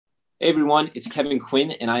Hey everyone, it's Kevin Quinn,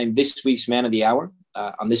 and I am this week's Man of the Hour.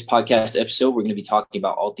 On this podcast episode, we're going to be talking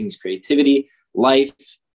about all things creativity, life,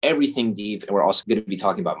 everything deep, and we're also going to be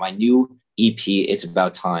talking about my new EP, It's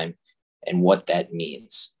About Time, and what that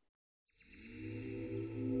means.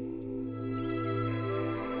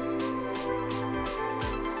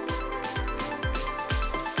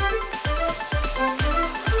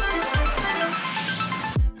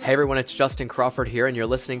 Hey everyone, it's Justin Crawford here, and you're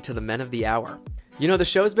listening to the Men of the Hour. You know, the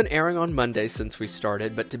show's been airing on Mondays since we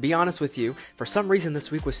started, but to be honest with you, for some reason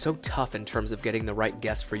this week was so tough in terms of getting the right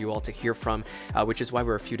guest for you all to hear from, which is why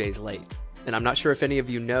we're a few days late. And I'm not sure if any of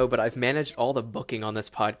you know, but I've managed all the booking on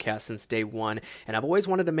this podcast since day one, and I've always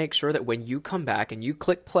wanted to make sure that when you come back and you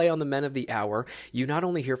click play on the Men of the Hour, you not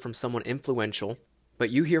only hear from someone influential,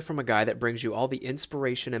 but you hear from a guy that brings you all the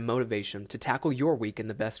inspiration and motivation to tackle your week in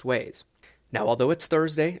the best ways. Now, although it's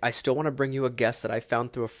Thursday, I still want to bring you a guest that I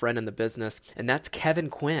found through a friend in the business, and that's Kevin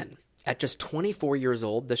Quinn. At just 24 years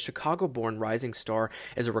old, the Chicago-born rising star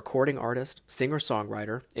is a recording artist,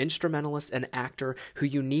 singer-songwriter, instrumentalist, and actor who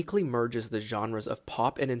uniquely merges the genres of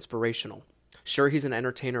pop and inspirational. Sure, he's an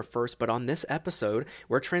entertainer first, but on this episode,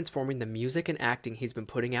 we're transforming the music and acting he's been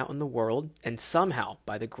putting out in the world, and somehow,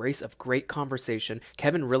 by the grace of great conversation,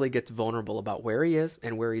 Kevin really gets vulnerable about where he is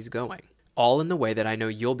and where he's going. All in the way that I know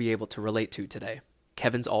you'll be able to relate to today.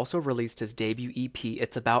 Kevin's also released his debut EP,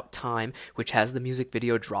 It's About Time, which has the music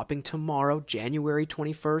video dropping tomorrow, January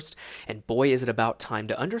 21st, and boy is it about time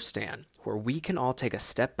to understand where we can all take a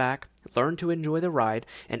step back, learn to enjoy the ride,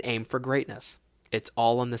 and aim for greatness. It's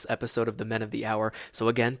all on this episode of the Men of the Hour, so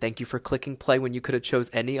again, thank you for clicking play when you could have chose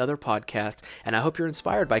any other podcast, and I hope you're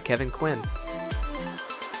inspired by Kevin Quinn.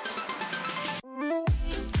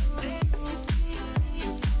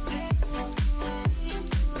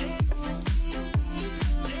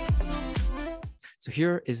 So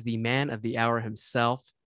here is the Man of the Hour himself,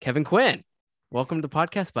 Kevin Quinn. Welcome to the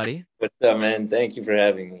podcast, buddy. What's up, man? Thank you for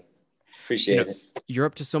having me. Appreciate it. You're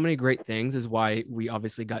up to so many great things, is why we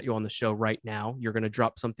obviously got you on the show right now. You're going to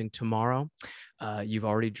drop something tomorrow. You've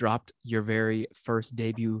already dropped your very first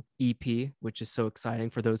debut EP, which is so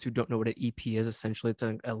exciting. For those who don't know what an EP is, essentially it's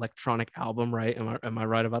an electronic album, right? Am I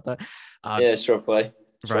right about that? Yeah, short play.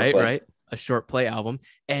 Right. A short play album.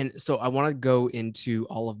 And so I want to go into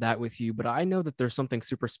all of that with you, but I know that there's something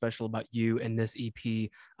super special about you and this EP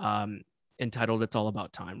entitled It's All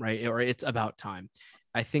About Time, right? Or It's About Time.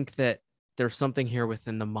 I think that there's something here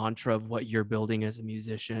within the mantra of what you're building as a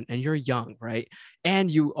musician, and you're young, right? And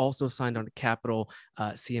you also signed on to Capital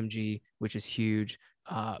CMG, which is huge.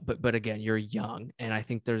 But again, you're young, and I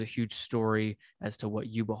think there's a huge story as to what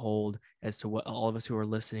you behold, as to what all of us who are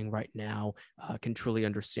listening right now can truly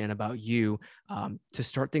understand about you. To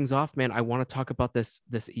start things off, man, I want to talk about this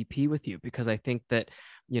EP with you, because I think that,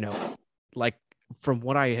 like from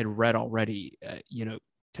what I had read already,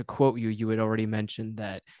 to quote you, you had already mentioned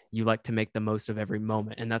that you like to make the most of every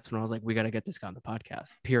moment. And that's when I was like, we got to get this guy on the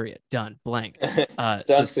podcast, period, done, blank.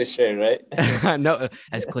 Sounds cliche, right? No,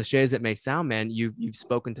 as cliche as it may sound, man, you've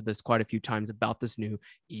spoken to this quite a few times about this new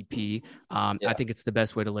EP. Yeah. I think it's the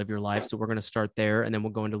best way to live your life. So we're going to start there, and then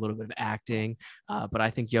we'll go into a little bit of acting. But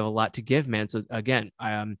I think you have a lot to give, man. So again,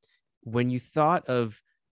 when you thought of,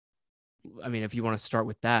 if you want to start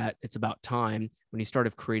with that, It's About Time, when you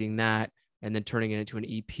started creating that, and then turning it into an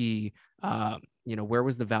EP, where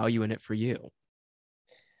was the value in it for you?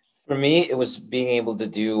 For me, it was being able to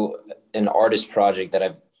do an artist project that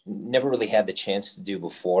I've never really had the chance to do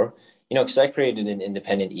before. Because I created an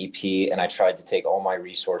independent EP, and I tried to take all my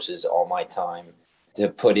resources, all my time to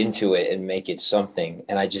put into it and make it something.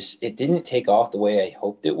 And it didn't take off the way I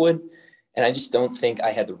hoped it would. And I just don't think I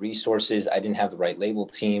had the resources. I didn't have the right label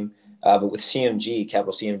team. But with CMG,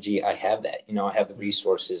 Capital CMG, I have that. I have the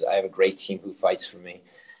resources. I have a great team who fights for me.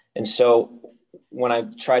 And so when I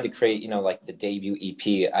tried to create, like the debut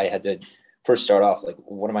EP, I had to first start off like,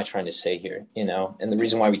 what am I trying to say here? And the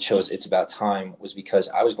reason why we chose It's About Time was because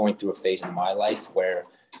I was going through a phase in my life where,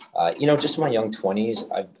 just in my young 20s,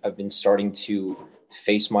 I've been starting to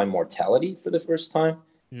face my mortality for the first time,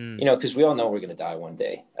 because we all know we're going to die one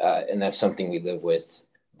day. And that's something we live with.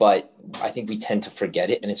 But I think we tend to forget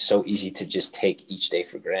it, and it's so easy to just take each day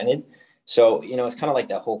for granted. So, it's kind of like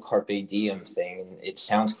that whole carpe diem thing. It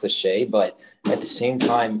sounds cliche, but at the same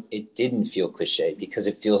time, it didn't feel cliche, because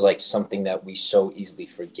it feels like something that we so easily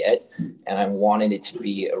forget. And I wanted it to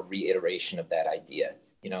be a reiteration of that idea,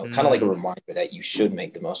 kind of like a reminder that you should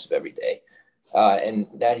make the most of every day. And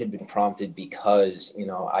that had been prompted because,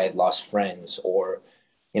 I had lost friends, or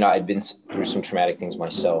I'd been through some traumatic things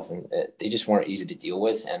myself, and they just weren't easy to deal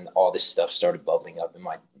with. And all this stuff started bubbling up in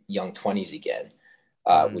my young 20s again.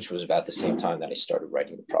 Mm. which was about the same time that I started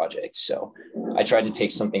writing the project. So I tried to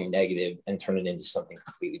take something negative and turn it into something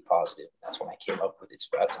completely positive. That's when I came up with It's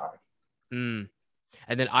About Time. Mm.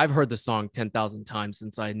 And then I've heard the song 10,000 times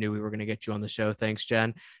since I knew we were going to get you on the show. Thanks,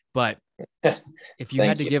 Jen. But if you had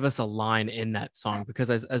Thank to you. give us a line in that song,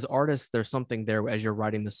 because as artists, there's something there as you're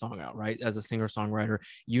writing the song out, right? As a singer songwriter,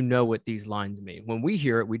 you know what these lines mean. When we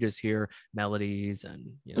hear it, we just hear melodies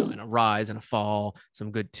and, and a rise and a fall,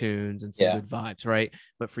 some good tunes and some Yeah. good vibes, right?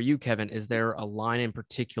 But for you, Kevin, is there a line in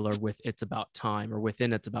particular with It's About Time, or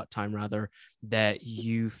within It's About Time rather, that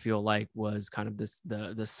you feel like was kind of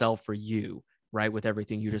the sell for you, right? With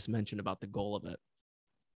everything you just mentioned about the goal of it.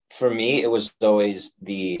 For me, it was always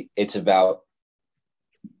it's about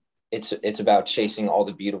chasing all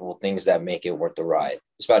the beautiful things that make it worth the ride.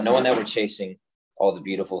 It's about knowing that we're chasing all the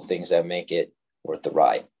beautiful things that make it worth the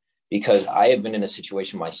ride. Because I have been in a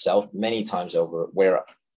situation myself many times over where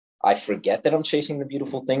I forget that I'm chasing the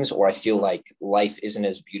beautiful things, or I feel like life isn't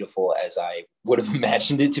as beautiful as I would have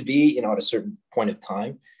imagined it to be, at a certain point of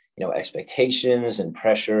time, expectations and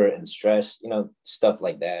pressure and stress, stuff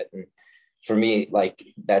like that. And for me, like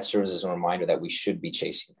that serves as a reminder that we should be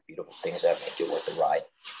chasing the beautiful things that make it worth the ride,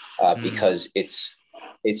 Mm, because it's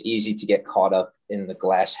easy to get caught up in the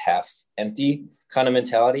glass half empty kind of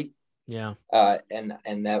mentality, yeah. and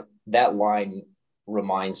that line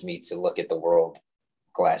reminds me to look at the world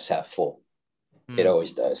glass half full. It Mm.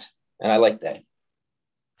 always does, and I like that.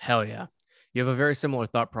 Hell yeah. You have a very similar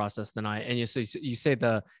thought process than I. And you say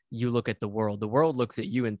you look at the world. The world looks at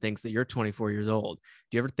you and thinks that you're 24 years old.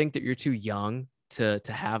 Do you ever think that you're too young to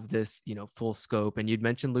have this, full scope? And you'd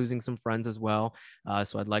mentioned losing some friends as well.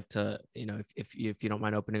 So I'd like to, if you don't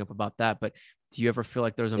mind opening up about that. But do you ever feel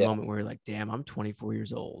like there's a Yeah, moment where you're like, damn, I'm 24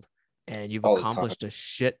 years old and you've all the time. accomplished a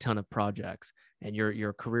shit ton of projects and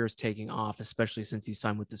your career is taking off, especially since you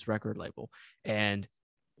signed with this record label. And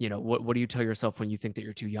what do you tell yourself when you think that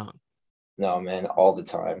you're too young? No, man, all the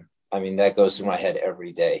time. I mean, that goes through my head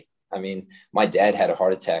every day. I mean, my dad had a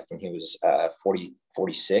heart attack when he was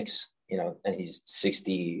 46, and he's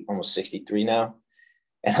 60, almost 63 now.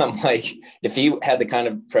 And I'm like, if he had the kind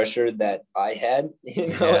of pressure that I had,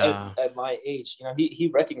 Yeah. at my age, he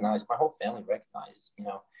recognized, my whole family recognizes,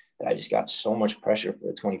 that I just got so much pressure for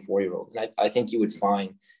a 24-year-old. And I think you would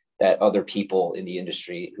find that other people in the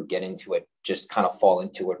industry who get into it just kind of fall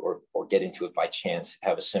into it, or get into it by chance,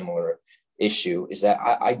 have a similar issue. Is that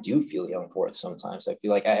I do feel young for it sometimes. I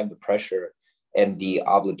feel like I have the pressure and the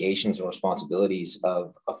obligations and responsibilities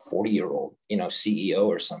of a 40-year-old, CEO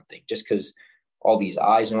or something, just because all these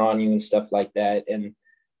eyes are on you and stuff like that. And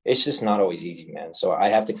it's just not always easy, man. So I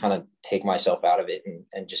have to kind of take myself out of it,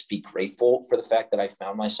 and just be grateful for the fact that I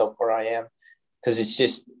found myself where I am. Because it's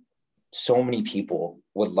just so many people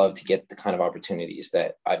would love to get the kind of opportunities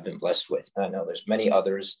that I've been blessed with. And I know there's many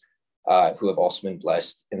others who have also been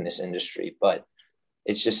blessed in this industry, but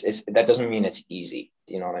that doesn't mean it's easy.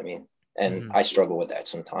 Do you know what I mean? And Mhm. I struggle with that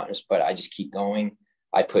sometimes, but I just keep going.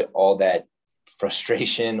 I put all that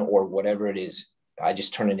frustration or whatever it is, I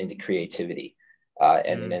just turn it into creativity.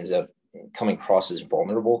 And it Mm. ends up coming across as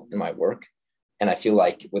vulnerable in my work. And I feel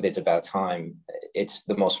like with It's About Time, it's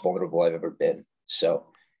the most vulnerable I've ever been. So,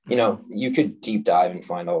 Mm. you could deep dive and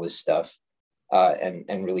find all this stuff,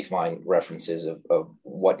 and really find references of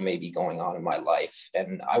what may be going on in my life.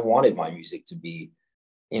 And I wanted my music to be,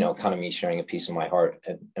 kind of me sharing a piece of my heart,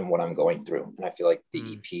 and what I'm going through. And I feel like the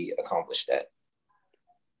Mm. EP accomplished that.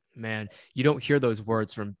 Man, you don't hear those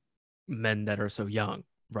words from men that are so young,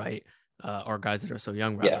 right? Or guys that are so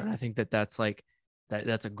young, rather. Yeah. And I think that that's like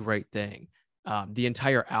that's a great thing. The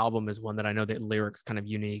entire album is one that I know that lyrics kind of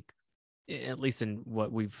unique, at least in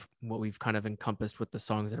what we've kind of encompassed with the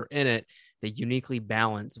songs that are in it. They uniquely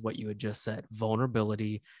balance what you had just said: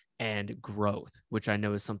 vulnerability and growth, which I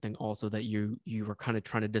know is something also that you were kind of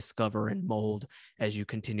trying to discover and mold as you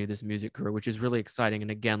continue this music career, which is really exciting.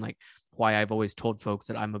 And again, like why I've always told folks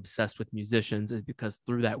that I'm obsessed with musicians is because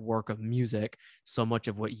through that work of music, so much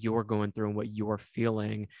of what you're going through and what you're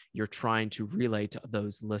feeling, you're trying to relay to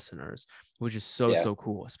those listeners, which is so, Yeah. so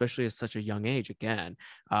cool, especially at such a young age again.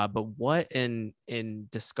 But what in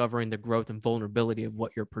discovering the growth and vulnerability of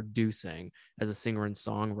what you're producing as a singer and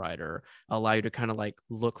songwriter allow you to kind of like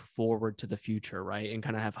look forward to the future, right? And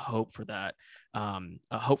kind of have hope for that,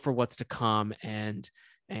 a hope for what's to come, and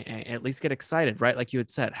at least get excited, right? Like you had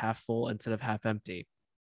said, half full instead of half empty.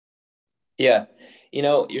 Yeah.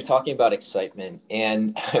 You're talking about excitement.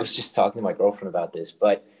 And I was just talking to my girlfriend about this,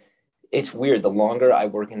 but it's weird. The longer I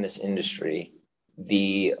work in this industry,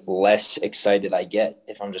 the less excited I get,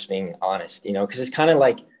 if I'm just being honest, because it's kind of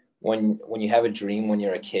like when you have a dream when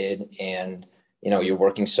you're a kid, and you're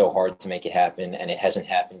working so hard to make it happen and it hasn't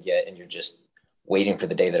happened yet. And you're just waiting for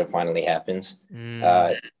the day that it finally happens.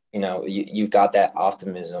 Mm. You've got that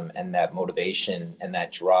optimism and that motivation and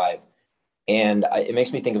that drive. And it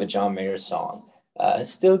makes me think of a John Mayer song. I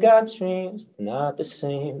still got dreams, not the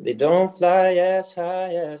same. They don't fly as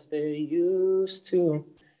high as they used to.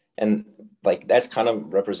 And like that's kind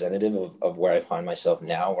of representative of where I find myself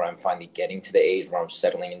now, where I'm finally getting to the age where I'm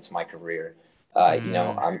settling into my career.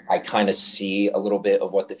 Mm. I kind of see a little bit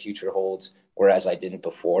of what the future holds, whereas I didn't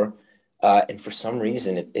before. And for some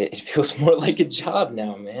reason, it feels more like a job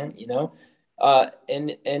now, man.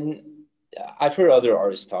 And I've heard other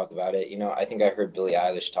artists talk about it. I think I heard Billie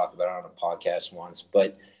Eilish talk about it on a podcast once,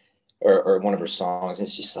 but or one of her songs.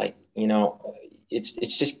 It's just like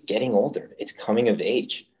it's just getting older. It's coming of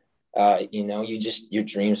age. Your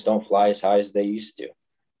dreams don't fly as high as they used to,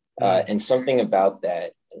 Mm. and something about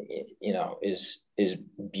that, is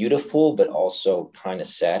beautiful, but also kind of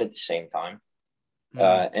sad at the same time.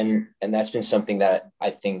 Mm. And that's been something that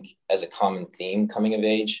I think as a common theme coming of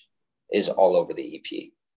age is all over the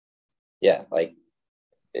EP. Yeah, like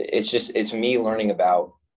it's me learning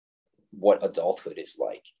about what adulthood is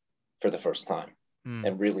like for the first time Mm.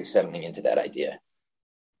 and really settling into that idea.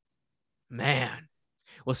 Man.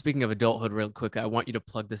 Well, speaking of adulthood, real quick, I want you to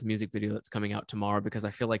plug this music video that's coming out tomorrow because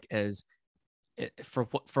I feel like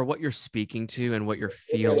for what you're speaking to and what you're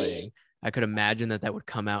feeling, I could imagine that would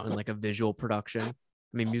come out in like a visual production. I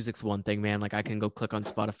mean, music's one thing, man. Like I can go click on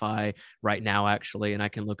Spotify right now, actually, and I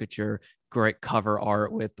can look at your great cover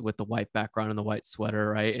art with the white background and the white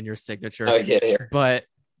sweater, right, and your signature. Oh yeah, yeah. But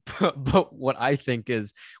but what I think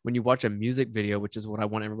is when you watch a music video, which is what I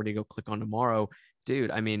want everybody to go click on tomorrow, dude.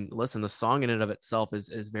 I mean, listen, the song in and of itself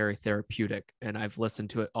is very therapeutic, and I've listened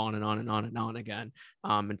to it on and on and on and on again.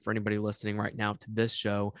 And for anybody listening right now to this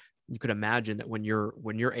show, you could imagine that when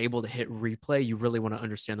you're able to hit replay, you really want to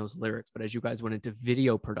understand those lyrics. But as you guys went into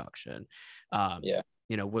video production, Yeah.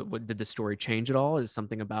 What did the story change at all? Is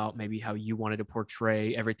something about maybe how you wanted to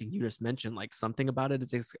portray everything you just mentioned, like something about it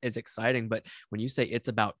is exciting. But when you say it's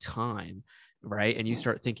about time, right, and you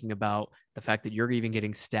start thinking about the fact that you're even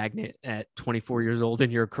getting stagnant at 24 years old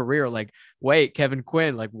in your career, like, wait, Kevin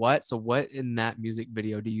Quinn, like what? So what in that music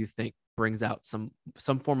video do you think brings out some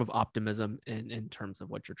form of optimism in terms of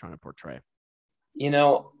what you're trying to portray? You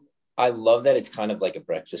know, I love that it's kind of like a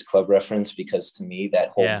Breakfast Club reference because to me, that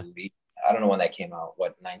whole Yeah. movie, I don't know when that came out,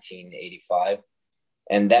 1985?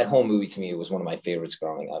 And that whole movie to me was one of my favorites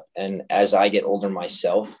growing up. And as I get older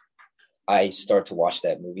myself, I start to watch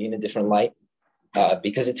that movie in a different light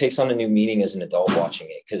because it takes on a new meaning as an adult watching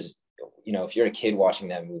it. Because, if you're a kid watching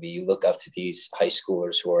that movie, you look up to these high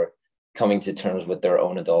schoolers who are coming to terms with their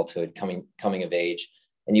own adulthood, coming of age.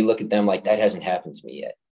 And you look at them like that hasn't happened to me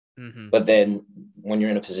yet. Mm-hmm. But then when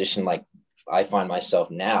you're in a position like I find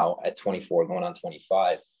myself now at 24 going on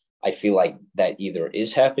 25, I feel like that either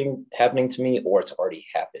is happening to me or it's already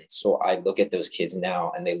happened. So I look at those kids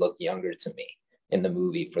now and they look younger to me in the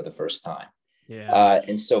movie for the first time. Yeah.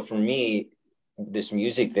 And so for me, this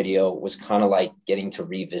music video was kind of like getting to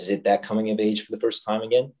revisit that coming of age for the first time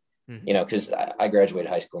again, Mm-hmm. because I graduated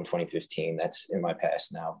high school in 2015. That's in my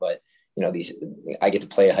past now. But, I get to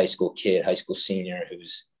play a high school kid, high school senior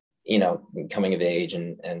who's, coming of age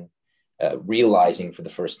and realizing for the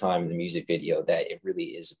first time in the music video that it really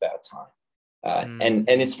is about time. And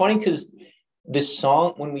it's funny because this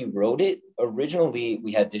song, when we wrote it, originally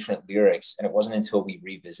we had different lyrics, and it wasn't until we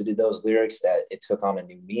revisited those lyrics that it took on a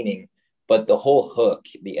new meaning. But the whole hook,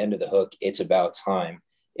 the end of the hook, it's about time.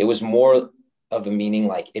 It was more of a meaning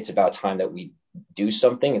like it's about time that we do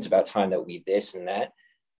something. It's about time that we this and that.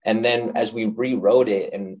 And then as we rewrote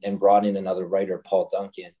it and brought in another writer, Paul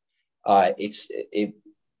Duncan,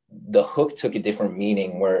 the hook took a different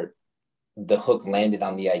meaning where the hook landed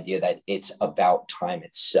on the idea that it's about time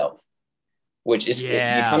itself, which is you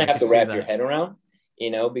Yeah, kind I of have could to see wrap your that. head around,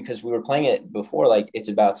 because we were playing it before, like it's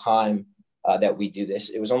about time that we do this.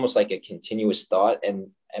 It was almost like a continuous thought. And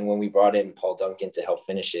when we brought in Paul Duncan to help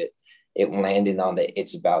finish it, it landed on that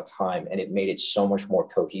it's about time. And it made it so much more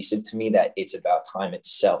cohesive to me that it's about time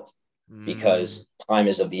itself, Mm. because time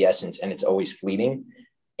is of the essence and it's always fleeting.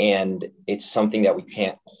 And it's something that we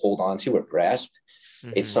can't hold on to or grasp.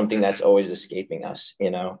 It's Mm-hmm. something that's always escaping us,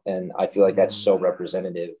 and I feel like that's Mm. so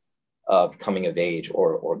representative of coming of age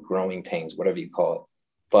or growing pains, whatever you call it.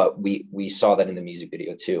 But we saw that in the music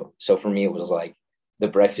video too. So for me, it was like the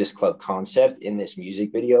Breakfast Club concept in this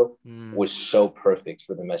music video Mm. was so perfect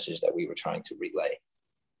for the message that we were trying to relay.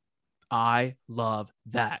 I love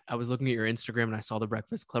that. I was looking at your Instagram and I saw the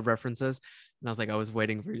Breakfast Club references, and I was like, I was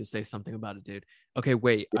waiting for you to say something about it, dude. Okay,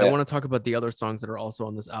 wait. I Yeah. want to talk about the other songs that are also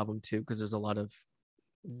on this album too, because there's a lot of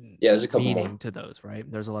Yeah, there's a couple meaning more. to those, right?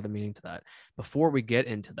 There's a lot of meaning to that. Before we get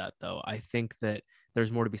into that, though, I think that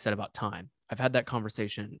there's more to be said about time. I've had that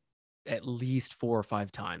conversation at least 4 or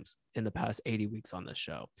 5 times in the past 80 weeks on this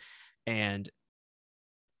show. And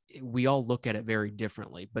we all look at it very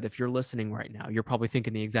differently. But if you're listening right now, you're probably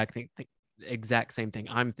thinking the exact same thing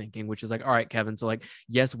I'm thinking, which is like, all right, Kevin, so like,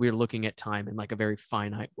 yes, we're looking at time in like a very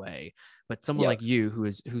finite way, but someone Yeah. like you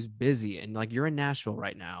who's busy, and like you're in Nashville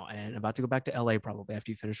right now and about to go back to LA probably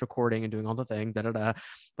after you finish recording and doing all the things,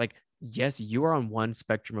 like, yes, you are on one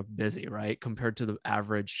spectrum of busy, right, compared to the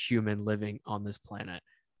average human living on this planet.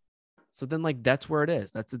 So then, like, that's where it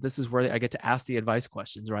is. This is where I get to ask the advice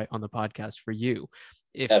questions, right, on the podcast for you.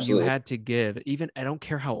 If you Absolutely. had to give, even, I don't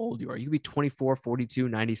care how old you are, you could be 24, 42,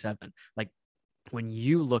 97. Like, when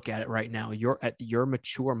you look at it right now, you're at your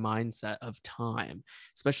mature mindset of time,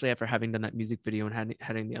 especially after having done that music video and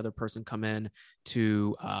having the other person come in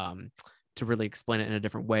to really explain it in a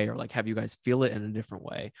different way, or like have you guys feel it in a different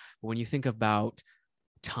way. But when you think about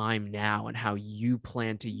time now and how you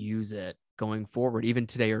plan to use it going forward, even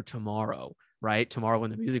today or tomorrow, right? Tomorrow when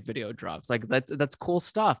the music video drops, like that's cool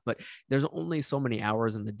stuff, but there's only so many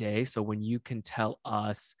hours in the day. So when you can tell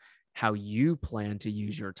us how you plan to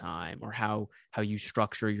use your time, or how you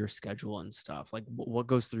structure your schedule and stuff, like what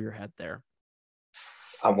goes through your head there?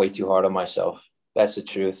 I'm way too hard on myself. That's the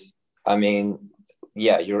truth. I mean,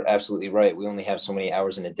 yeah, you're absolutely right. We only have so many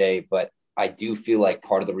hours in a day, but I do feel like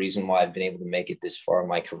part of the reason why I've been able to make it this far in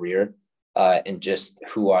my career, and just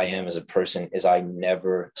who I am as a person, is I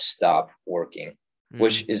never stop working,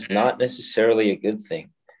 which Mm, is not necessarily a good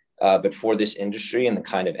thing. But for this industry and the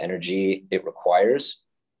kind of energy it requires,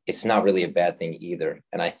 it's not really a bad thing either.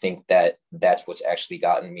 And I think that that's what's actually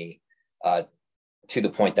gotten me uh, to the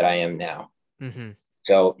point that I am now. mm-hmm.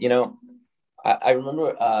 So, I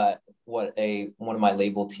remember one of my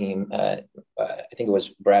label team, I think it was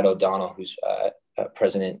Brad O'Donnell, who's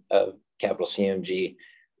president of Capital CMG.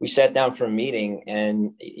 We sat down for a meeting,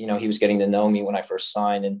 and he was getting to know me when I first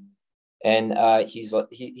signed, and he's like,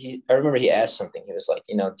 I remember he asked something. He was like,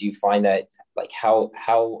 do you find that, like,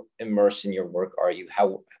 how immersed in your work are you?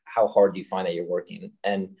 How hard do you find that you're working?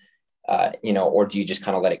 And or do you just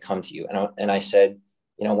kind of let it come to you? And I said,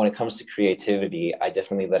 when it comes to creativity, I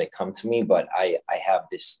definitely let it come to me, but I have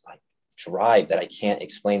this like drive that I can't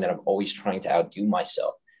explain, that I'm always trying to outdo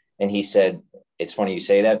myself. And he said, it's funny you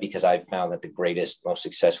say that, because I've found that the greatest, most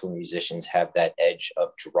successful musicians have that edge of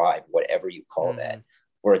drive, whatever you call that, Mm,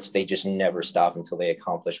 where they just never stop until they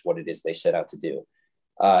accomplish what it is they set out to do.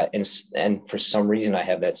 And for some reason, I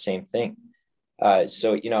have that same thing.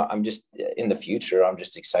 So I'm just, in the future, I'm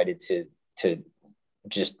just excited to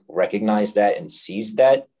just recognize that and seize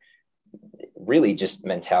that, really just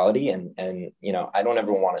mentality. And I don't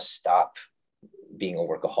ever want to stop being a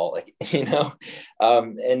workaholic.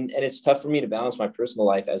 And it's tough for me to balance my personal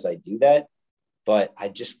life as I do that, but I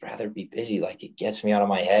just rather be busy. Like, it gets me out of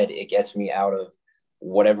my head, it gets me out of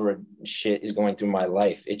whatever shit is going through my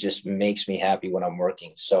life. It just makes me happy when I'm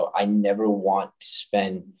working. So I never want to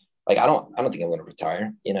spend, like, I don't think I'm going to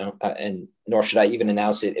retire, and nor should I even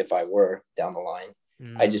announce it if I were down the line.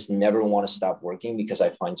 I mm. just never want to stop working, because I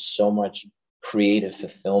find so much creative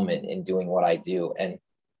fulfillment in doing what I do. And,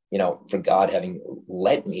 for God having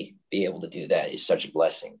let me be able to do that is such a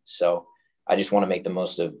blessing. So I just want to make the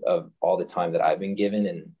most of all the time that I've been given.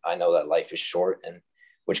 And I know that life is short, and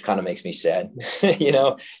which kind of makes me sad.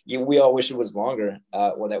 We all wish it was longer,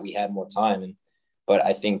 or that we had more time. But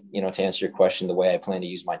I think, to answer your question, the way I plan to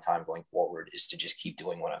use my time going forward is to just keep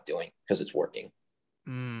doing what I'm doing, because it's working.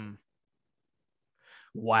 Mm.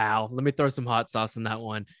 Wow. Let me throw some hot sauce in that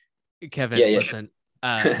one. Yeah, Kevin, yeah. listen,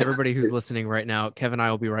 everybody who's listening right now, Kevin and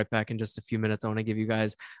I will be right back in just a few minutes. I want to give you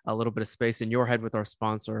guys a little bit of space in your head with our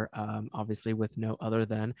sponsor, obviously with no other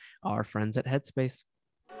than our friends at Headspace.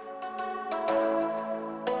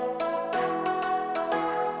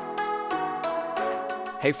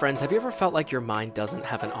 Hey friends, have you ever felt like your mind doesn't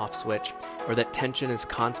have an off switch, or that tension is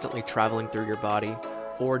constantly traveling through your body?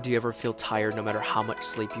 Or do you ever feel tired no matter how much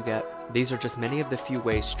sleep you get? These are just many of the few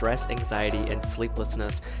ways stress, anxiety, and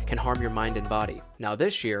sleeplessness can harm your mind and body. Now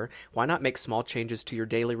this year, why not make small changes to your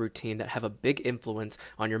daily routine that have a big influence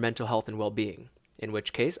on your mental health and well-being? In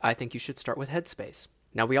which case, I think you should start with Headspace.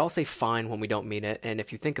 Now we all say fine when we don't mean it, and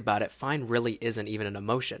if you think about it, fine really isn't even an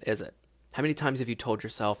emotion, is it? How many times have you told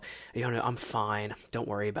yourself, I'm fine, don't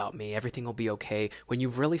worry about me, everything will be okay, when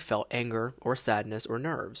you've really felt anger or sadness or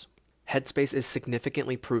nerves? Headspace is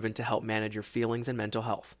significantly proven to help manage your feelings and mental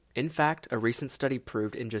health. In fact, a recent study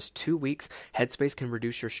proved in just 2 weeks, Headspace can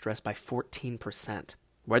reduce your stress by 14%.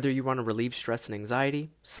 Whether you want to relieve stress and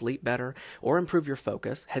anxiety, sleep better, or improve your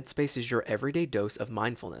focus, Headspace is your everyday dose of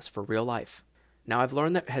mindfulness for real life. Now, I've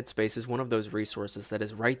learned that Headspace is one of those resources that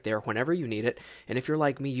is right there whenever you need it, and if you're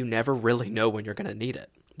like me, you never really know when you're going to need it.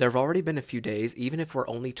 There have already been a few days, even if we're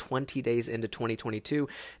only 20 days into 2022,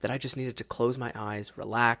 that I just needed to close my eyes,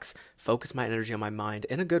 relax, focus my energy on my mind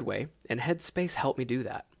in a good way, and Headspace helped me do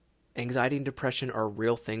that. Anxiety and depression are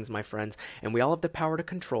real things, my friends, and we all have the power to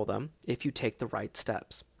control them if you take the right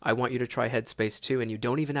steps. I want you to try Headspace too, and you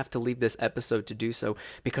don't even have to leave this episode to do so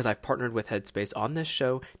because I've partnered with Headspace on this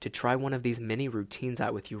show to try one of these mini routines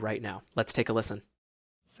out with you right now. Let's take a listen.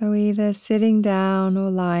 So either sitting down or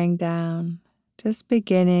lying down, just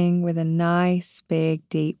beginning with a nice big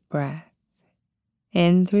deep breath,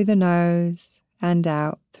 in through the nose and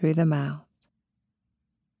out through the mouth.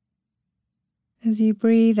 As you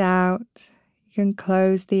breathe out, you can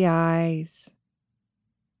close the eyes.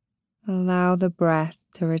 Allow the breath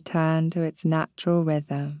to return to its natural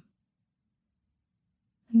rhythm.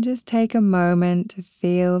 And just take a moment to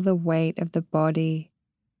feel the weight of the body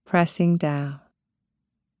pressing down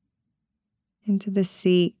into the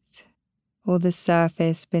seat or the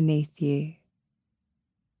surface beneath you.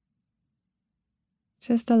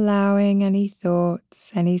 Just allowing any thoughts,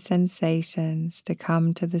 any sensations to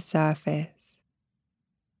come to the surface.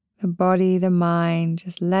 The body, the mind,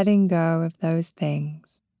 just letting go of those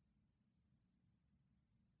things.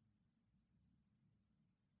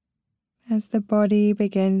 As the body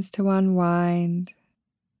begins to unwind,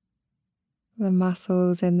 the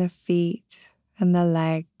muscles in the feet and the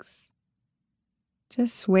legs,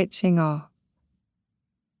 just switching off,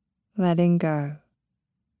 letting go.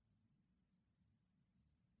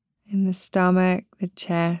 In the stomach, the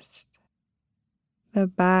chest, the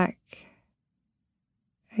back,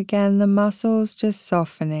 again, the muscles just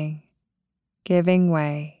softening, giving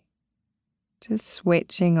way, just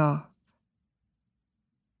switching off.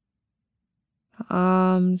 The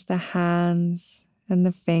arms, the hands, and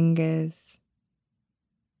the fingers.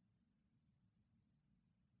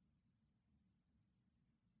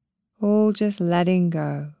 All just letting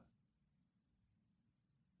go.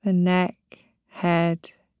 The neck, head,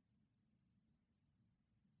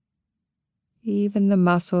 even the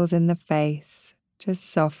muscles in the face, just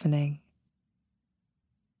softening.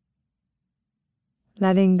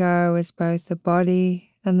 Letting go as both the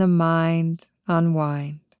body and the mind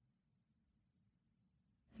unwind.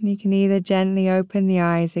 And you can either gently open the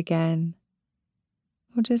eyes again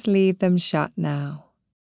or just leave them shut now.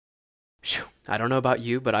 I don't know about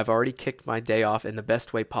you, but I've already kicked my day off in the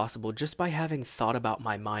best way possible just by having thought about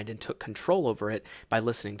my mind and took control over it by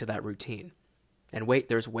listening to that routine. And wait,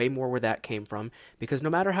 there's way more where that came from, because no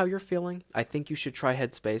matter how you're feeling, I think you should try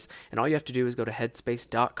Headspace. And all you have to do is go to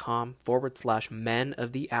headspace.com/men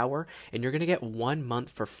of the hour, and you're going to get 1 month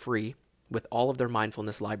for free with all of their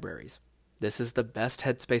mindfulness libraries. This is the best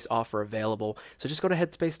Headspace offer available. So just go to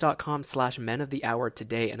headspace.com/men of the hour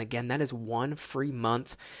today. And again, that is 1 free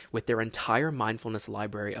month with their entire mindfulness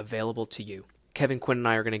library available to you. Kevin, Quinn, and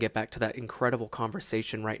I are going to get back to that incredible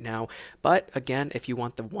conversation right now. But again, if you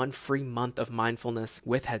want the 1 free month of mindfulness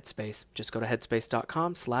with Headspace, just go to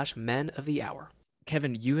headspace.com/men of the hour.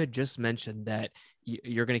 Kevin, you had just mentioned that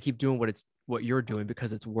you're going to keep doing what you're doing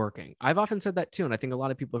because it's working. I've often said that too. And I think a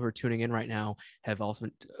lot of people who are tuning in right now have also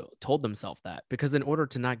told themselves that, because in order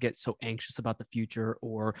to not get so anxious about the future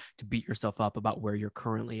or to beat yourself up about where you're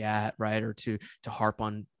currently at, right, or to harp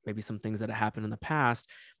on maybe some things that have happened in the past,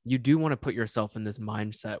 you do want to put yourself in this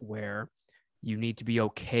mindset where you need to be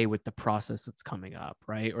okay with the process that's coming up,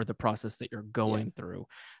 right, or the process that you're going through.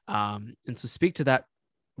 And so speak to that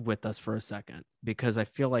with us for a second, because I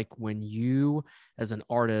feel like when you, as an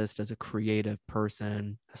artist, as a creative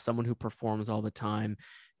person, as someone who performs all the time,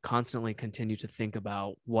 constantly continue to think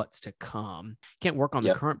about what's to come, can't work on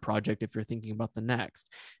the current project if you're thinking about the next.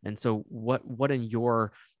 And so what in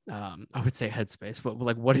your I would say headspace, but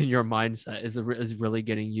like what in your mindset is really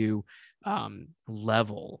getting you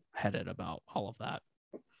level headed about all of that?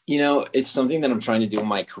 You know, it's something that I'm trying to do in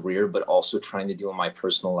my career, but also trying to do in my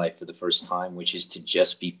personal life for the first time, which is to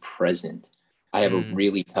just be present. I have a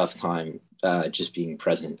really tough time just being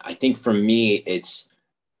present. I think for me, it's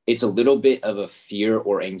a little bit of a fear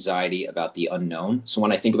or anxiety about the unknown. So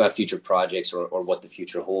when I think about future projects or what the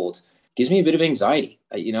future holds, it gives me a bit of anxiety.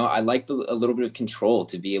 I like a little bit of control,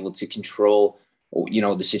 to be able to control,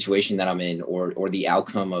 the situation that I'm in, or the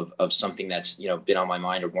outcome of something that's, been on my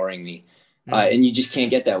mind or worrying me. And you just can't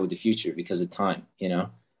get that with the future because of time,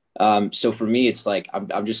 So for me, it's like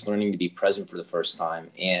I'm just learning to be present for the first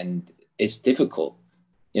time, and it's difficult.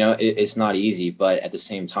 it's not easy, but at the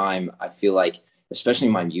same time, I feel like, especially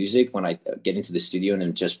my music, when I get into the studio and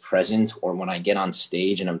I'm just present, or when I get on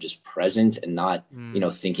stage and I'm just present and not,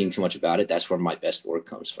 Mm. thinking too much about it, that's where my best work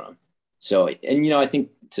comes from. So, and, I think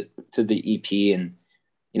to the EP and,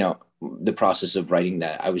 the process of writing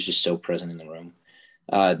that, I was just so present in the room.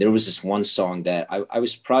 There was this one song that I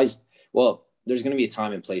was surprised. Well, there's going to be a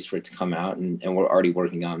time and place for it to come out, and we're already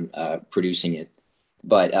working on producing it.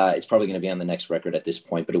 But it's probably going to be on the next record at this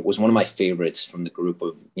point. But it was one of my favorites from the group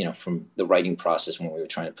of, from the writing process when we were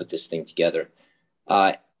trying to put this thing together.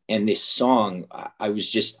 Uh, and this song, I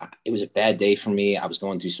was just, it was a bad day for me. I was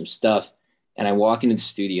going through some stuff. And I walk into the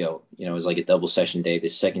studio, it was like a double session day,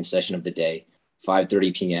 this second session of the day,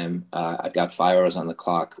 5:30 p.m. I've got 5 hours on the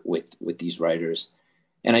clock with these writers.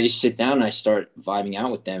 And I just sit down and I start vibing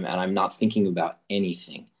out with them, and I'm not thinking about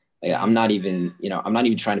anything. Like, I'm not even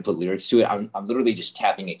trying to put lyrics to it. I'm literally just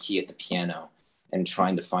tapping a key at the piano and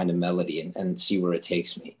trying to find a melody and see where it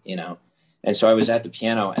takes me. And so I was at the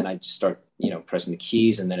piano and I just start, pressing the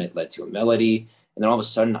keys, and then it led to a melody. And then all of a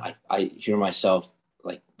sudden I hear myself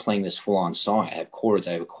like playing this full on song. I have chords,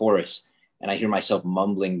 I have a chorus, and I hear myself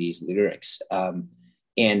mumbling these lyrics.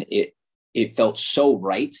 And it felt so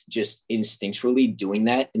right, just instinctually doing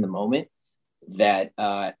that in the moment, that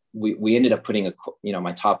we ended up putting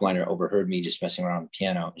my top liner overheard me just messing around on the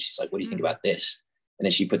piano, and she's like, "What do you think about this?" And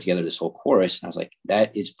then she put together this whole chorus, and I was like,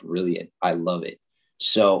 "That is brilliant. I love it."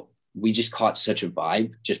 So we just caught such a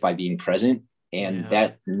vibe just by being present. And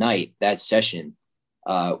that night, that session,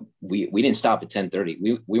 we didn't stop at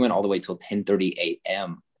 10:30. We went all the way till 10:30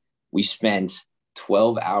 a.m. We spent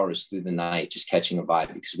 12 hours through the night just catching a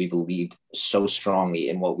vibe, because we believed so strongly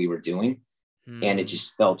in what we were doing. And it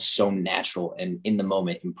just felt so natural and in the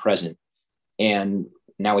moment and present. And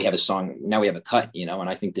now we have a song, now we have a cut, and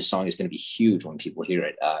I think this song is going to be huge when people hear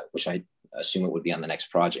it, which I assume it would be on the next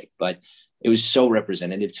project. But it was so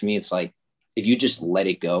representative to me. It's like, if you just let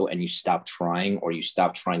it go and you stop trying, or you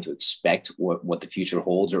stop trying to expect what the future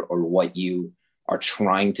holds, or what you are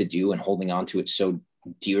trying to do and holding on to it so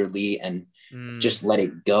dearly, and just let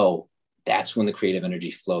it go, that's when the creative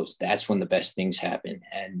energy flows. That's when the best things happen.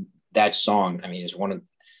 And that song, I mean, is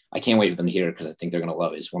I can't wait for them to hear it, because I think they're going to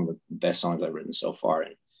love it. It's one of the best songs I've written so far.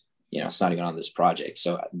 And, it's not even on this project.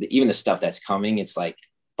 So even the stuff that's coming, it's like,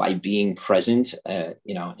 by being present, and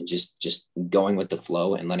just going with the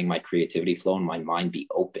flow and letting my creativity flow and my mind be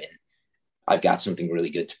open, I've got something really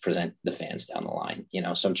good to present the fans down the line.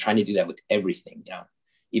 So I'm trying to do that with everything,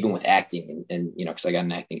 even with acting, and because I got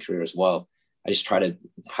an acting career as well. I just try to,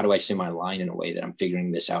 how do I say my line in a way that I'm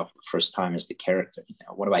figuring this out for the first time as the character?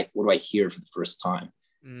 What do I hear for the first time?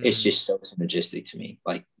 It's just so synergistic to me,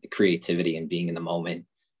 like the creativity and being in the moment,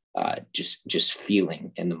 just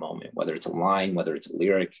feeling in the moment, whether it's a line, whether it's a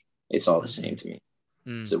lyric, it's all the same to me.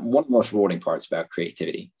 So one of the most rewarding parts about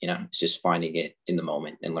creativity, it's just finding it in the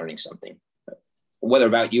moment and learning something, whether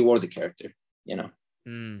about you or the character. Well,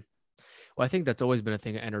 I think that's always been a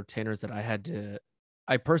thing of entertainers that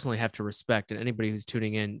I personally have to respect. And anybody who's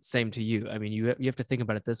tuning in, same to you. I mean, you have to think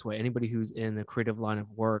about it this way. Anybody who's in the creative line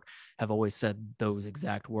of work have always said those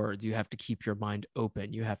exact words. You have to keep your mind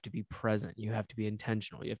open. You have to be present. You have to be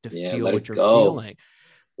intentional. You have to feel what you're feeling.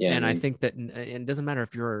 Yeah, and I think that it doesn't matter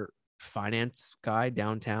if you're a finance guy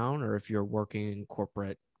downtown or if you're working in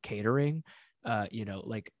corporate catering,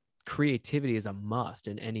 like creativity is a must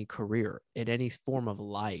in any career, in any form of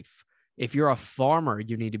life. If you're a farmer,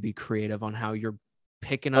 you need to be creative on how you're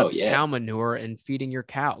picking up cow manure and feeding your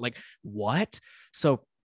cow. Like, what? So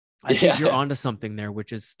I think you're onto something there,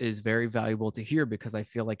 which is very valuable to hear, because I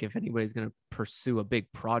feel like if anybody's going to pursue a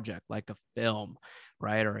big project like a film,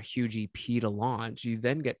 right, or a huge EP to launch, you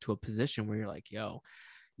then get to a position where you're like, yo,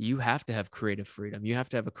 you have to have creative freedom. You have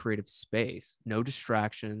to have a creative space, no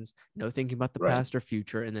distractions, no thinking about the past or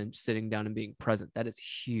future, and then sitting down and being present. That is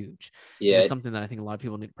huge. Yeah. And it's something that I think a lot of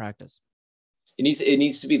people need to practice. It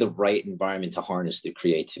needs to be the right environment to harness the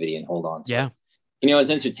creativity and hold on to it. As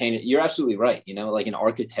entertainment, you're absolutely right. Like an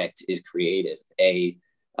architect is creative,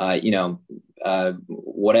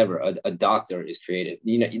 whatever, a doctor is creative.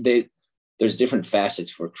 There's different facets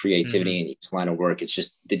for creativity in each line of work. It's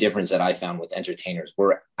just the difference that I found with entertainers.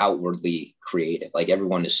 We're outwardly creative. Like,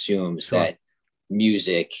 everyone assumes that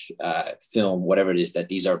music, film, whatever it is, that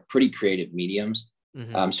these are pretty creative mediums.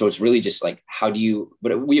 So it's really just like,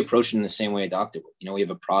 but we approach it in the same way a doctor would. We have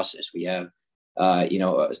a process. We have,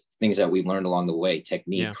 things that we've learned along the way,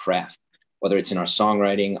 technique, craft, whether it's in our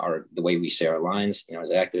songwriting or the way we say our lines, as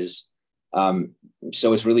actors.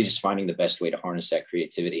 So it's really just finding the best way to harness that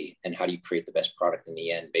creativity, and how do you create the best product in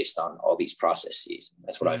the end based on all these processes.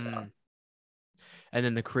 That's what I found. And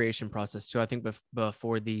then the creation process too. I think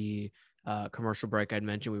before the commercial break, I'd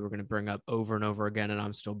mentioned we were going to bring up Over and Over Again and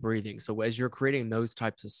I'm Still Breathing. So as you're creating those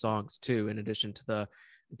types of songs too, in addition to the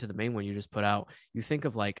main one you just put out, you think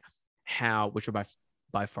of like how, which are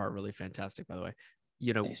by far really fantastic, by the way.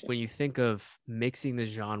 You know, Thanks, man. when you think of mixing the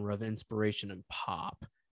genre of inspiration and pop,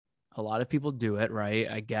 a lot of people do it, right?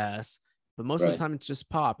 I guess. But most of the Right. time it's just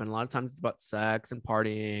pop. And a lot of times it's about sex and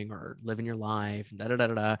partying or living your life, da da da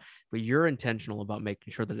da da. But you're intentional about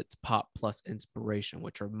making sure that it's pop plus inspiration,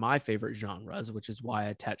 which are my favorite genres, which is why I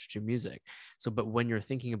attach to music. So, but when you're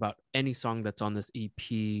thinking about any song that's on this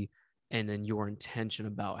EP and then your intention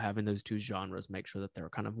about having those two genres, make sure that they're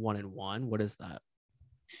kind of one in one, what is that?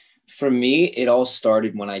 For me, it all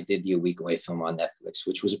started when I did the A Week Away film on Netflix,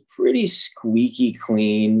 which was a pretty squeaky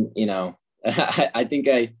clean, I think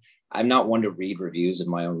I'm not one to read reviews of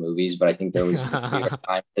my own movies, but I think there was a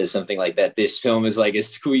time to something like that. This film is like as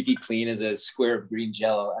squeaky clean as a square of green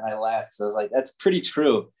jello. And I laughed. So I was like, that's pretty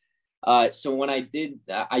true. So when I did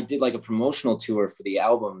like a promotional tour for the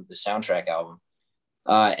album, the soundtrack album.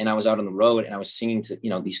 And I was out on the road and I was singing to,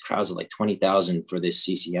 these crowds of like 20,000 for this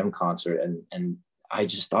CCM concert. And I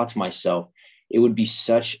just thought to myself, it would be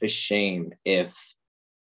such a shame if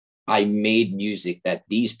I made music that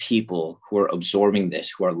these people who are absorbing this,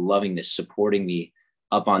 who are loving this, supporting me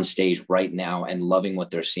up on stage right now and loving what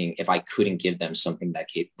they're seeing, if I couldn't give them something that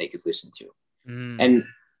they could listen to. And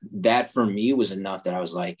that for me was enough that I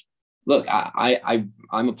was like, look,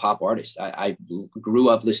 I'm a pop artist. I grew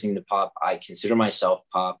up listening to pop. I consider myself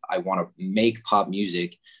pop. I want to make pop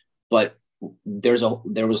music, but there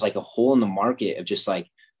was like a hole in the market of just like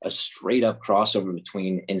a straight up crossover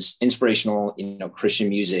between inspirational, Christian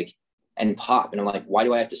music and pop. And I'm like, why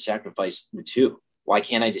do I have to sacrifice the two? Why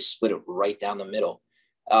can't I just split it right down the middle?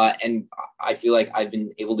 And I feel like I've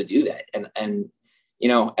been able to do that. And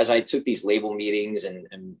as I took these label meetings and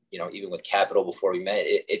even with Capitol before we met,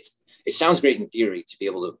 it sounds great in theory to be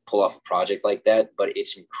able to pull off a project like that, but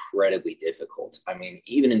it's incredibly difficult. I mean,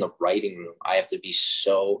 even in the writing room, I have to be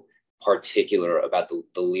so particular about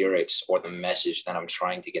the lyrics or the message that I'm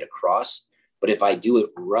trying to get across. But if I do it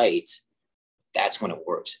right, that's when it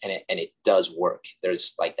works. And it does work.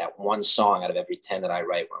 There's like that one song out of every 10 that I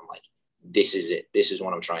write where I'm like, this is it. This is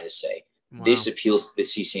what I'm trying to say. Wow. This appeals to the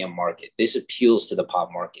CCM market. This appeals to the pop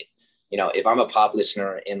market. If I'm a pop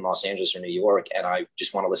listener in Los Angeles or New York and I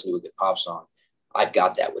just want to listen to a good pop song, I've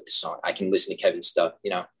got that with the song. I can listen to Kevin's stuff,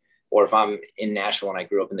 or if I'm in Nashville and I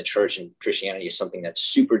grew up in the church and Christianity is something that's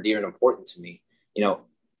super dear and important to me,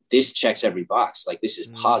 this checks every box. Like this is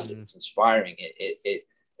positive. It's inspiring.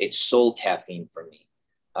 It's soul caffeine for me.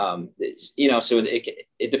 So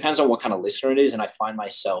it depends on what kind of listener it is. And I find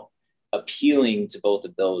myself appealing to both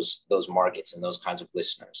of those markets and those kinds of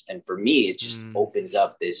listeners. And for me, it just opens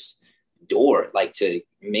up this door, like to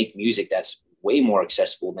make music that's way more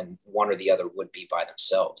accessible than one or the other would be by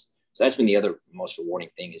themselves. So that's been the other most rewarding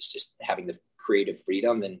thing, is just having the creative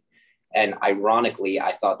freedom. And ironically,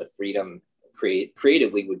 I thought the freedom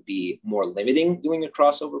creatively would be more limiting doing a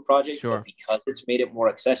crossover project, sure. But because it's made it more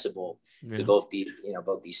accessible to both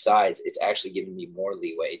these sides, it's actually given me more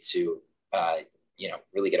leeway to,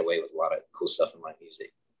 really get away with a lot of cool stuff in my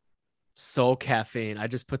music. Soul caffeine. I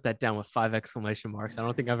just put that down with 5 exclamation marks. I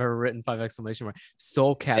don't think I've ever written 5 exclamation marks.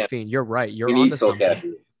 Soul caffeine. Yeah. You're right. You're onto something.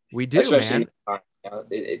 Caffeine. We do, especially man.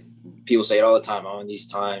 People say it all the time. Oh, in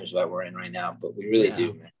these times that we're in right now, but we really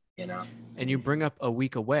do, man. And you bring up A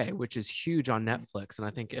Week Away, which is huge on Netflix. And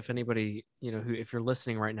I think if anybody, if you're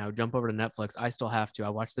listening right now, jump over to Netflix. I still have to. I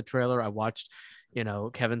watched the trailer. I watched,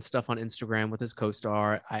 Kevin's stuff on Instagram with his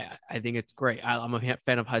co-star. I think it's great. I'm a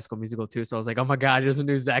fan of High School Musical too. So I was like, oh my God, there's a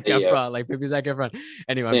new Zac Efron, like baby Zac Efron.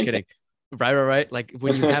 Anyway, I'm kidding. Right. Like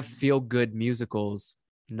when you have feel good musicals,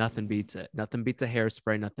 nothing beats it. Nothing beats a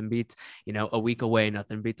Hairspray. Nothing beats, A Week Away.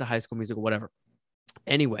 Nothing beats a High School Musical, whatever.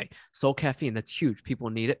 Anyway, soul caffeine, that's huge. People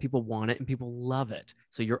need it, people want it, and people love it.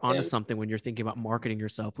 So you're onto something when you're thinking about marketing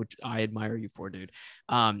yourself, which I admire you for, dude.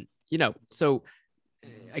 So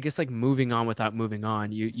I guess like moving on without moving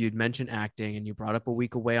on, you'd mentioned acting and you brought up A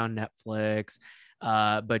Week Away on Netflix.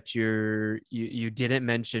 But you didn't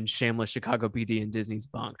mention Shameless, Chicago PD, and Disney's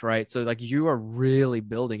Bunked, right? So like you are really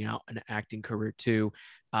building out an acting career too.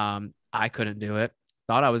 I couldn't do it.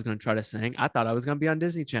 Thought I was going to try to sing. I thought I was going to be on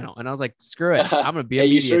Disney Channel, and I was like, screw it, I'm going to be a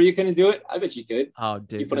you sure you couldn't do it? I bet you could. Oh,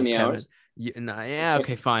 dude, you put in the Kevin. hours. Yeah,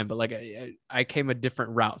 okay, fine, but like I came a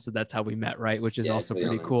different route, so that's how we met, right? Which is also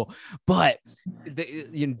pretty cool. But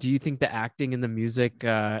do you think the acting and the music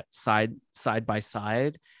side by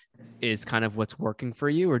side is kind of what's working for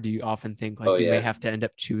you, or do you often think like you may have to end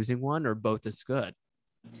up choosing one, or both is good?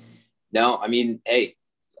 No, I mean, hey,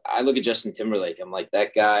 I look at Justin Timberlake. I'm like,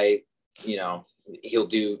 that guy, you know, he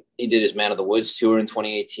did his Man of the Woods tour in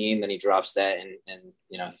 2018. Then he drops that and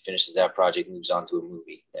you know, he finishes that project and moves on to a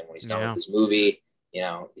movie. Then when he's done with Yeah. his movie, you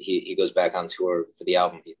know, he goes back on tour for the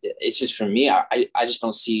album. It's just, for me, I just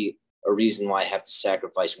don't see a reason why I have to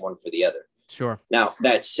sacrifice one for the other. Sure. Now,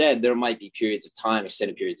 that said, there might be periods of time,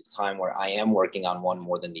 extended periods of time, where I am working on one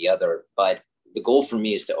more than the other. But the goal for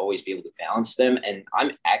me is to always be able to balance them. And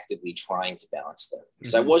I'm actively trying to balance them,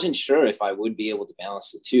 because I wasn't sure if I would be able to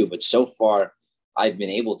balance the two. But so far, I've been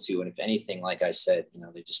able to. And if anything, like I said, you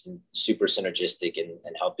know, they've just been super synergistic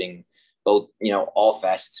and helping both, you know, all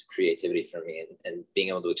facets of creativity for me, and being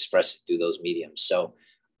able to express it through those mediums. So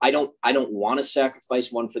I don't want to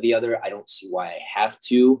sacrifice one for the other. I don't see why I have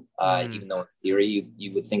to, even though in theory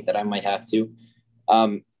you would think that I might have to.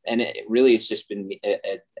 And it really, it's just been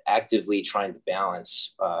actively trying to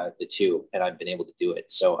balance the two, and I've been able to do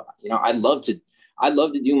it. So, you know, I'd love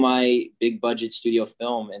to do my big budget studio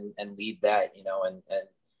film and lead that, you know,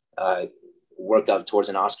 and work up towards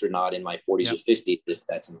an Oscar nod in my 40s or 50s, if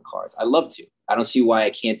that's in the cards. I love to. I don't see why I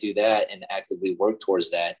can't do that and actively work towards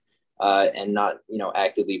that. And not, you know,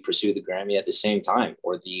 actively pursue the Grammy at the same time,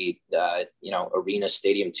 or the, you know, arena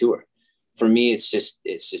stadium tour. For me, it's just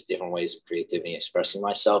different ways of creativity, expressing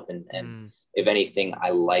myself. And if anything, I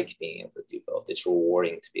like being able to do both. It's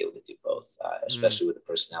rewarding to be able to do both, especially with a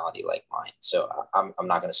personality like mine. So I'm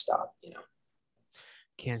not going to stop, you know.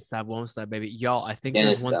 Can't stop, won't stop, baby. Y'all, I think Can't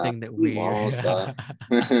there's one stop. thing that We won't stop.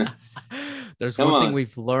 there's Come one thing on.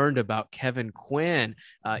 we've learned about Kevin Quinn.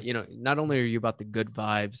 You know, not only are you about the good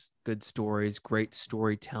vibes, good stories, great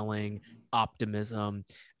storytelling, optimism,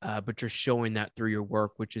 but you're showing that through your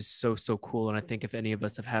work, which is so, so cool. And I think if any of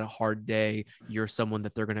us have had a hard day, you're someone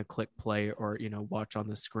that they're going to click play or, you know, watch on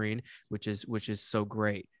the screen, which is so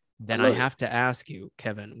great. Then I have to ask you,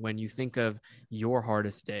 Kevin, when you think of your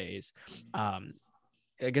hardest days,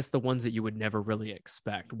 I guess the ones that you would never really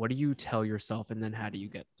expect, what do you tell yourself, and then how do you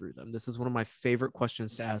get through them? This is one of my favorite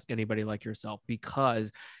questions to ask anybody like yourself,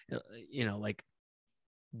 because, you know, like,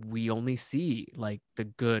 we only see like the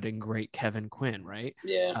good and great Kevin Quinn, right?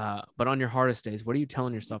 Yeah. But on your hardest days, what are you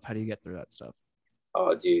telling yourself? How do you get through that stuff?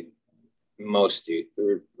 Oh, dude. Most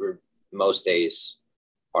days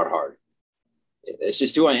are hard. It's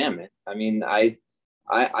just who I am, man. I mean, I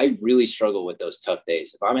really struggle with those tough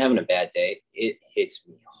days. If I'm having a bad day, it hits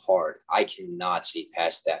me hard. I cannot see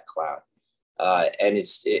past that cloud. And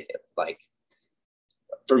like,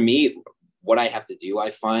 for me, what I have to do,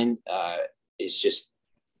 I find, is just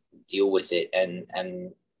deal with it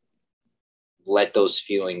and let those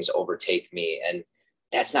feelings overtake me. And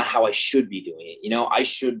that's not how I should be doing it. You know, I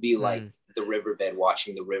should be like the riverbed,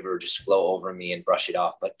 watching the river just flow over me and brush it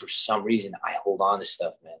off. But for some reason, I hold on to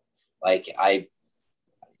stuff, man. Like, I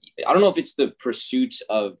don't know if it's the pursuit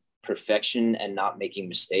of perfection and not making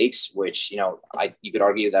mistakes, which, you know, you could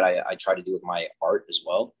argue that I try to do with my art as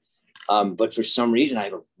well. But for some reason, I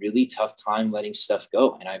have a really tough time letting stuff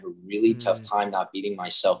go. And I have a really tough time not beating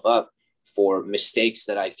myself up for mistakes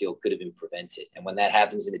that I feel could have been prevented. And when that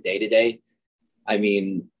happens in a day-to-day, I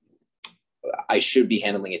mean, I should be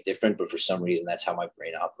handling it different, but for some reason, that's how my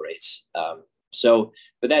brain operates. So,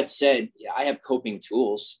 but that said, yeah, I have coping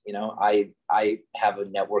tools. You know, I have a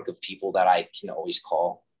network of people that I can always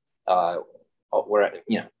call, where,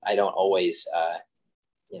 you know, I don't always,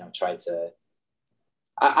 you know, try to,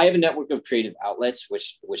 I have a network of creative outlets,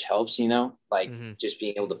 which helps, you know, like just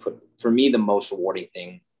being able to for me, the most rewarding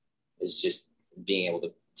thing is just being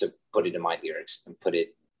able to put it in my lyrics and put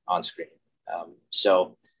it on screen.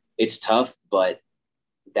 So it's tough, but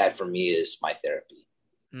that for me is my therapy.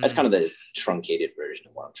 That's kind of the truncated version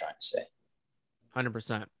of what I'm trying to say.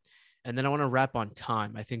 100%. And then I want to wrap on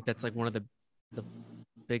time. I think that's like one of the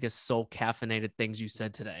biggest soul caffeinated things you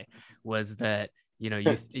said today was that, you know,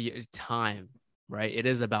 time, right? It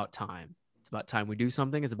is about time. It's about time we do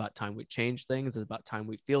something. It's about time we change things. It's about time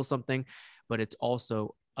we feel something, but it's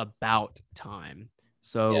also about time.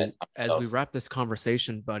 So as we wrap this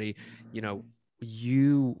conversation, buddy, you know,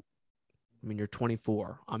 I mean, you're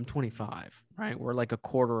 24, I'm 25, right? We're like a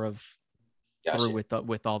quarter of through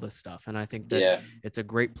with all this stuff. And I think that it's a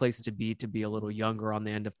great place to be a little younger on the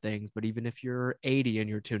end of things. But even if you're 80 and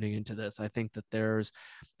you're tuning into this, I think that there's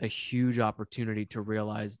a huge opportunity to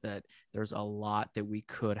realize that there's a lot that we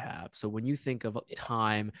could have. So when you think of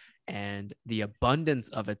time and the abundance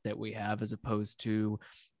of it that we have, as opposed to,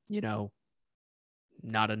 you know,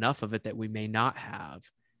 not enough of it that we may not have,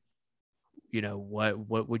 you know,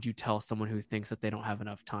 what would you tell someone who thinks that they don't have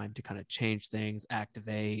enough time to kind of change things,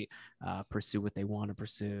 activate, pursue what they want to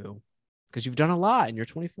pursue? Because you've done a lot and you're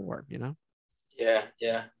 24, you know?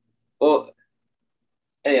 Yeah. Well,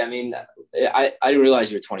 Hey, I mean, I didn't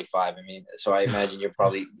realize you're 25. I mean, so I imagine you're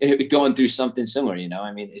probably going through something similar, you know?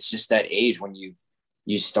 I mean, it's just that age when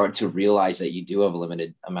you start to realize that you do have a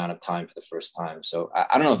limited amount of time for the first time. So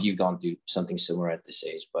I don't know if you've gone through something similar at this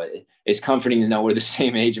age, but it's comforting to know we're the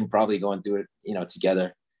same age and probably going through it, you know,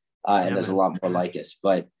 together. And Yeah, there's a man. lot more like us.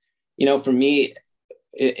 But, you know, for me,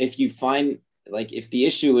 if you find like if the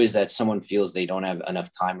issue is that someone feels they don't have enough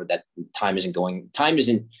time or that time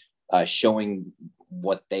isn't showing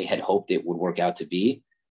what they had hoped it would work out to be,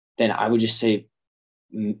 then I would just say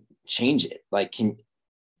change it. Like,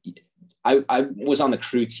 I was on the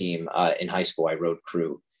crew team in high school. I rode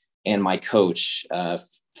crew, and my coach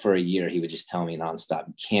for a year, he would just tell me nonstop,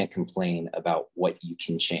 "You can't complain about what you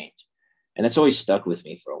can change," and that's always stuck with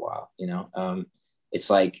me for a while. You know, it's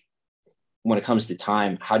like when it comes to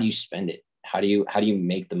time, how do you spend it? How do you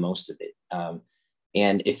make the most of it?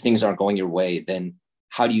 And if things aren't going your way, then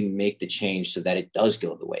how do you make the change so that it does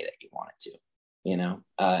go the way that you want it to? You know,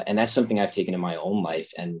 and that's something I've taken in my own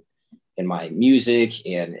life and in my music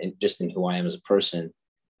and just in who I am as a person.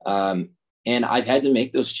 And I've had to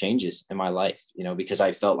make those changes in my life, you know, because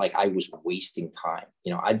I felt like I was wasting time.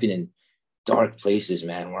 You know, I've been in dark places,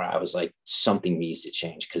 man, where I was like, something needs to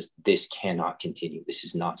change because this cannot continue. This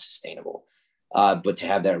is not sustainable. But to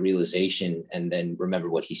have that realization and then remember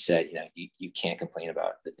what he said, you know, you can't complain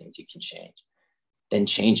about the things you can change, then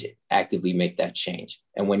change it, actively make that change.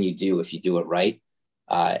 And when you do, if you do it right,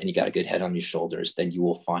 and you got a good head on your shoulders, then you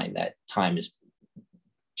will find that time is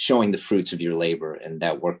showing the fruits of your labor and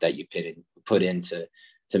that work that you put in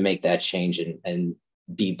to make that change and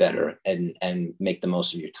be better and make the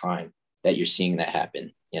most of your time that you're seeing that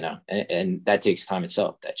happen, you know, and that takes time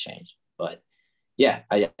itself, that change. But yeah,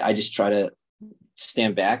 I just try to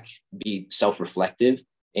stand back, be self-reflective,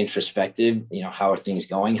 introspective, you know, how are things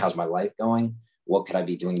going? How's my life going? What could I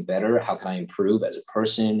be doing better? How can I improve as a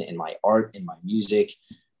person in my art, in my music?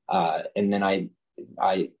 And then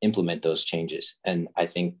I implement those changes. And I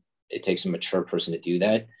think it takes a mature person to do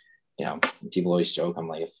that. You know, people always joke I'm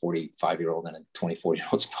like a 45-year-old in a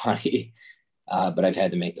 24-year-old's body. But I've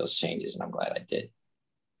had to make those changes and I'm glad I did.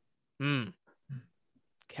 Mm.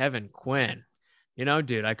 Kevin Quinn. You know,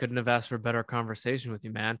 dude, I couldn't have asked for a better conversation with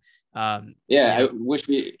you, man. Yeah, You I know, wish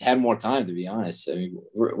we had more time, to be honest. I mean,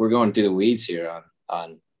 we're going through the weeds here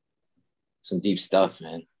on some deep stuff,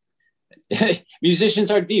 man.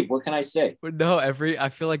 Musicians are deep. What can I say? but no, I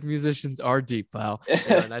feel like musicians are deep, pal. You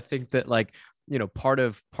know, and I think that like, you know, part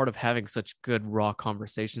of having such good raw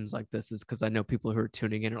conversations like this is because I know people who are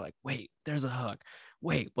tuning in are like, wait, there's a hook.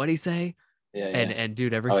 Wait, what'd he say? Yeah, And yeah.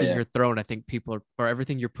 dude, Oh everything yeah. you're throwing, I think people are, or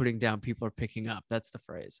everything you're putting down, people are picking up. That's the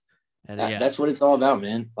phrase. And yeah, That's what it's all about,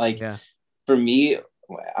 man. Like yeah. for me,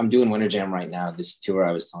 I'm doing Winter Jam right now, this tour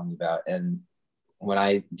I was telling you about. And when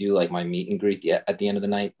I do like my meet and greet at the end of the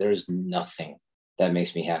night, there's nothing that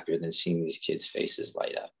makes me happier than seeing these kids' faces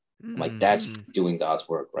light up. I'm like, that's Mm-hmm. doing God's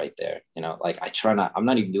work right there. You know, like I'm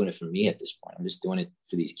not even doing it for me at this point. I'm just doing it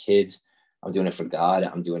for these kids. I'm doing it for God.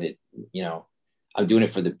 I'm doing it, you know, I'm doing it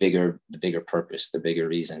for the bigger purpose, the bigger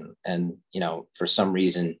reason. And, you know, for some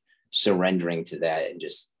reason, surrendering to that and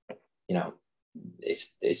just, you know,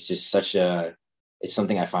 it's just it's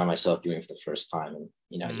something I find myself doing for the first time. And,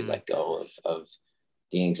 you know, you Mm, let go of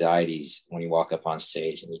the anxieties when you walk up on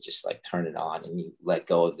stage and you just like turn it on and you let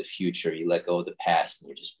go of the future, you let go of the past and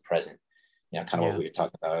you're just present, you know, kind of what yeah. we were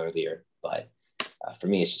talking about earlier. But for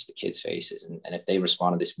me, it's just the kids' faces. And if they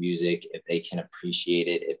respond to this music, if they can appreciate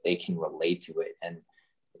it, if they can relate to it, and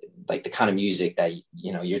like the kind of music that,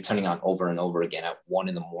 you know, you're turning on over and over again at 1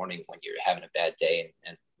 a.m. when you're having a bad day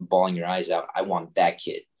and bawling your eyes out, I want that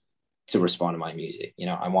kid to respond to my music. You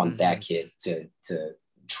know, I want Mm-hmm. that kid to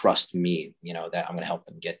trust me, you know, that I'm going to help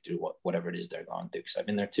them get through whatever it is they're going through. Cause I've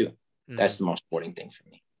been there too. Mm. That's the most important thing for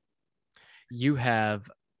me. You have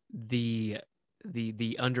the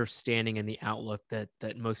the understanding and the outlook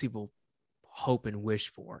that most people hope and wish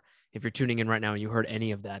for. If you're tuning in right now and you heard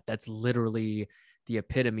any of that, that's literally the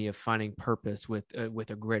epitome of finding purpose with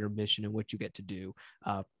a greater mission and what you get to do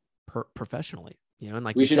professionally. You know, and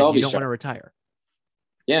like We you should said, all you be don't want striving. to retire.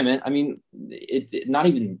 Yeah, man. I mean, not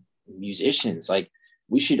even musicians, like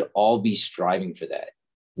we should all be striving for that.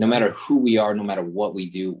 No Oh matter yeah. who we are, no matter what we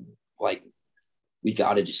do, like we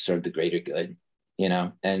got to just serve the greater good, you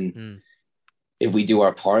know? And Mm. if we do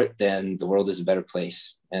our part, then the world is a better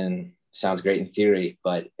place. And sounds great in theory,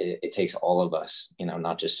 but it takes all of us, you know,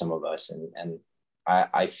 not just some of us. And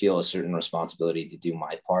I feel a certain responsibility to do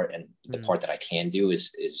my part. And the Mm. part that I can do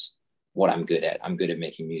is what I'm good at. I'm good at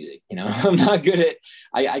making music. You know, I'm not good at,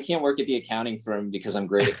 I can't work at the accounting firm because I'm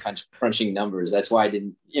great at crunching numbers. That's why I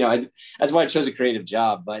didn't, you know, that's why I chose a creative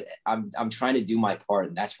job, but I'm trying to do my part.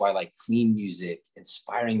 And that's why, like, clean music,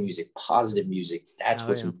 inspiring music, positive music, that's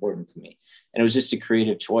what's important to me. And it was just a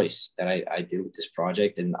creative choice that I did with this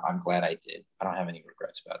project. And I'm glad I did. I don't have any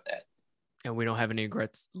regrets about that. And we don't have any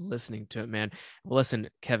regrets listening to it, man. Well, listen,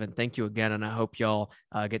 Kevin, thank you again. And I hope y'all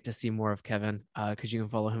get to see more of Kevin, because you can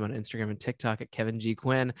follow him on Instagram and TikTok at Kevin G.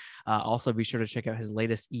 Quinn. Also, be sure to check out his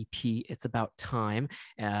latest EP, It's About Time.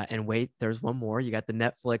 And wait, there's one more. You got the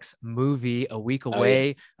Netflix movie, A Week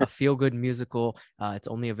Away, a feel-good musical. It's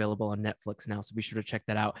only available on Netflix now, so be sure to check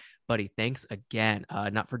that out. Buddy, thanks again.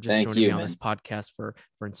 Not for just joining me on this podcast, for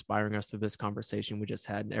inspiring us through this conversation we just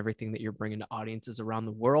had and everything that you're bringing to audiences around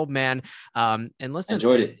the world, man. And listen,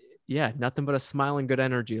 enjoyed it. Yeah, nothing but a smile and good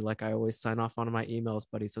energy, like I always sign off on my emails,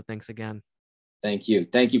 buddy. So thanks again. Thank you.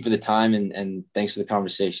 Thank you for the time, and thanks for the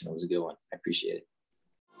conversation. It was a good one. I appreciate it.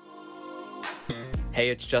 Hey,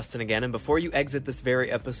 it's Justin again, and before you exit this very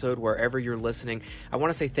episode, wherever you're listening, I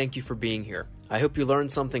want to say thank you for being here. I hope you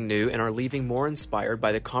learned something new and are leaving more inspired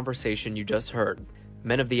by the conversation you just heard.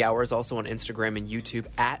 Men of the Hour is also on Instagram and YouTube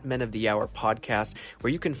at Men of the Hour Podcast,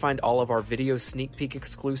 where you can find all of our video sneak peek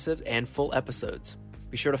exclusives and full episodes.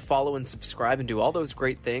 Be sure to follow and subscribe and do all those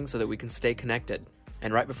great things so that we can stay connected.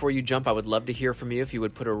 And right before you jump, I would love to hear from you if you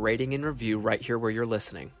would put a rating and review right here where you're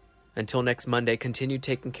listening. Until next Monday, continue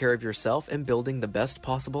taking care of yourself and building the best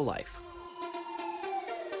possible life.